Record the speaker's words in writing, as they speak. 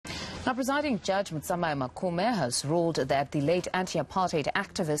Now, Presiding Judge Motsamai Makume has ruled that the late anti-apartheid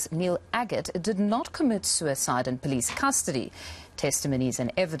activist Neil Aggett did not commit suicide in police custody. Testimonies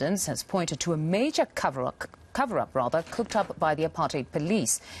and evidence has pointed to a major cover-up cooked up by the apartheid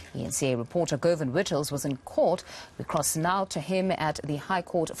police. eNCA reporter Govan Whittles was in court. We cross now to him at the High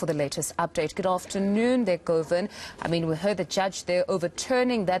Court for the latest update. Good afternoon there, Govan. I mean, we heard the judge there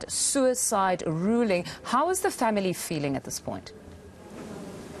overturning that suicide ruling. How is the family feeling at this point?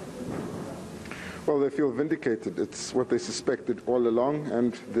 Well, they feel vindicated. It's what they suspected all along,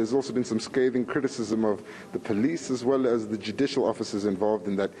 and there's also been some scathing criticism of the police as well as the judicial officers involved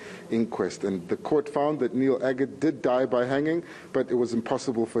in that inquest. And the court found that Neil Aggett did die by hanging, but it was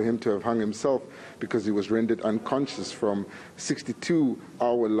impossible for him to have hung himself because he was rendered unconscious from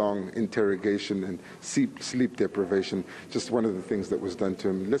 62-hour-long interrogation and sleep deprivation. Just one of the things that was done to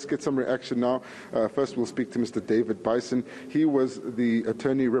him. Let's get some reaction now. First, we'll speak to Mr. David Bison. He was the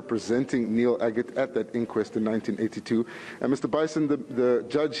attorney representing Neil Aggett at that inquest in 1982. And Mr. Bison, the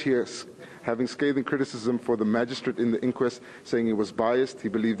judge here having scathing criticism for the magistrate in the inquest, saying he was biased, he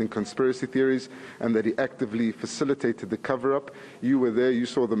believed in conspiracy theories, and that he actively facilitated the cover-up. You were there, you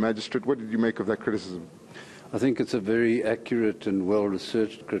saw the magistrate. What did you make of that criticism? I think it's a very accurate and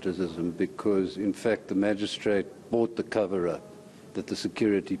well-researched criticism because, in fact, the magistrate bought the cover-up that the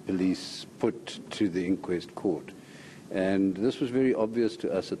security police put to the inquest court. And this was very obvious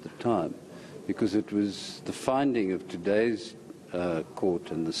to us at the time, because it was the finding of today's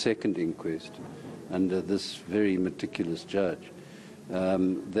court and the second inquest under this very meticulous judge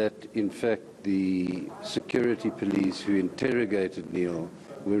that, in fact, the security police who interrogated Neil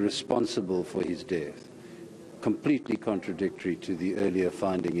were responsible for his death, completely contradictory to the earlier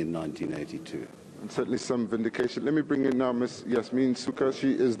finding in 1982. And certainly some vindication. Let me bring in now Ms. Yasmin Suka.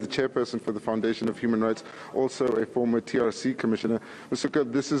 She is the chairperson for the Foundation of Human Rights, also a former TRC commissioner. Ms. Suka,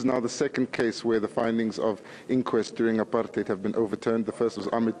 this is now the second case where the findings of inquest during apartheid have been overturned. The first was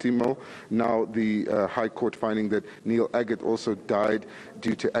Ahmed Timol. Now the High Court finding that Neil Aggett also died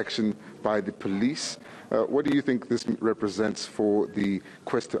due to action by the police. What do you think this represents for the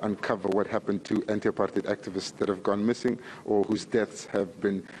quest to uncover what happened to anti-apartheid activists that have gone missing or whose deaths have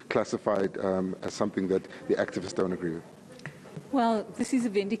been classified as something that the activists don't agree with? Well, this is a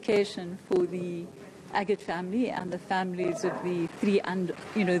vindication for the Aggett family and the families of the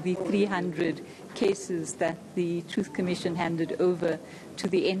 300 cases that the Truth Commission handed over to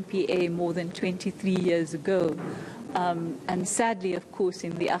the NPA more than 23 years ago. And sadly, of course,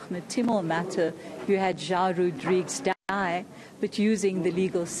 in the Ahmed Timol matter, you had Ja Rodrigues die, but using the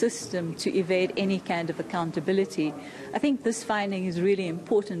legal system to evade any kind of accountability. I think this finding is really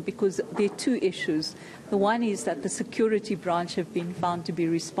important because there are two issues. The one is that the security branch have been found to be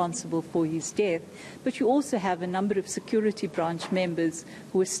responsible for his death, but you also have a number of security branch members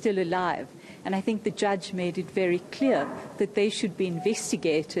who are still alive. And I think the judge made it very clear that they should be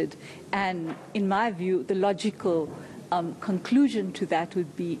investigated. And in my view, the logical conclusion to that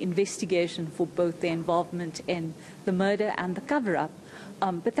would be investigation for both their involvement in the murder and the cover-up.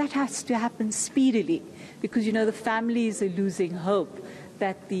 But that has to happen speedily because, you know, the families are losing hope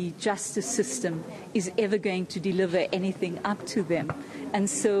that the justice system is ever going to deliver anything up to them. And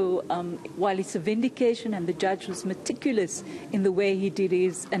so while it's a vindication and the judge was meticulous in the way he did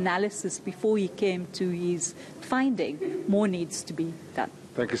his analysis before he came to his finding, more needs to be done.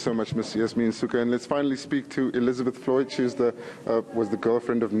 Thank you so much, Ms. Yasmin Suka. And let's finally speak to Elizabeth Floyd. She was the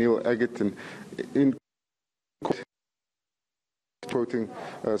girlfriend of Neil Aggett. And in quoting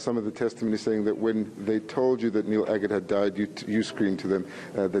some of the testimony saying that when they told you that Neil Aggett had died, you screamed to them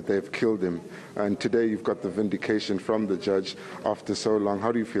that they have killed him. And today you've got the vindication from the judge after so long.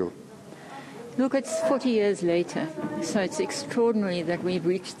 How do you feel? Look, it's 40 years later, so it's extraordinary that we've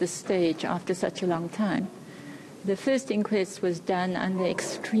reached this stage after such a long time. The first inquest was done under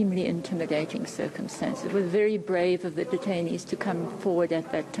extremely intimidating circumstances. It was very brave of the detainees to come forward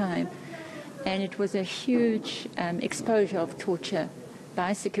at that time. And it was a huge exposure of torture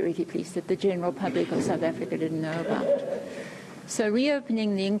by security police that the general public of South Africa didn't know about. So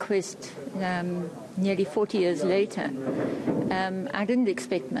reopening the inquest nearly 40 years later, I didn't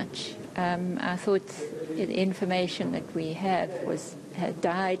expect much. I thought the information that we had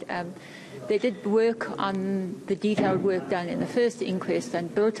died. They did work on the detailed work done in the first inquest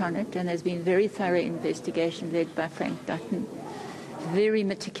and built on it, and there's been very thorough investigation led by Frank Dutton. Very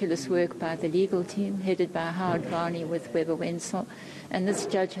meticulous work by the legal team, headed by Howard Varney with Weber Wenzel, and this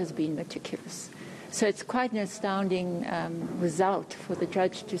judge has been meticulous. So it's quite an astounding result for the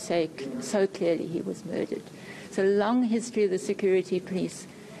judge to say so clearly he was murdered. It's a long history of the security police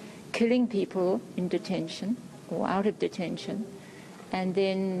killing people in detention or out of detention, and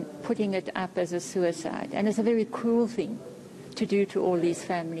then putting it up as a suicide. And it's a very cruel thing to do to all these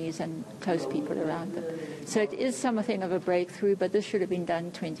families and close people around them. So it is something of a breakthrough, but this should have been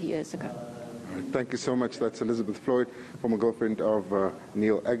done 20 years ago. All right, thank you so much. That's Elizabeth Floyd, former girlfriend of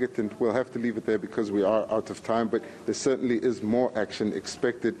Neil Aggett, and we'll have to leave it there because we are out of time, but there certainly is more action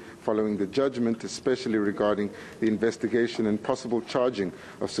expected following the judgment, especially regarding the investigation and possible charging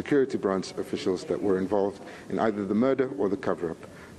of security branch officials that were involved in either the murder or the cover-up.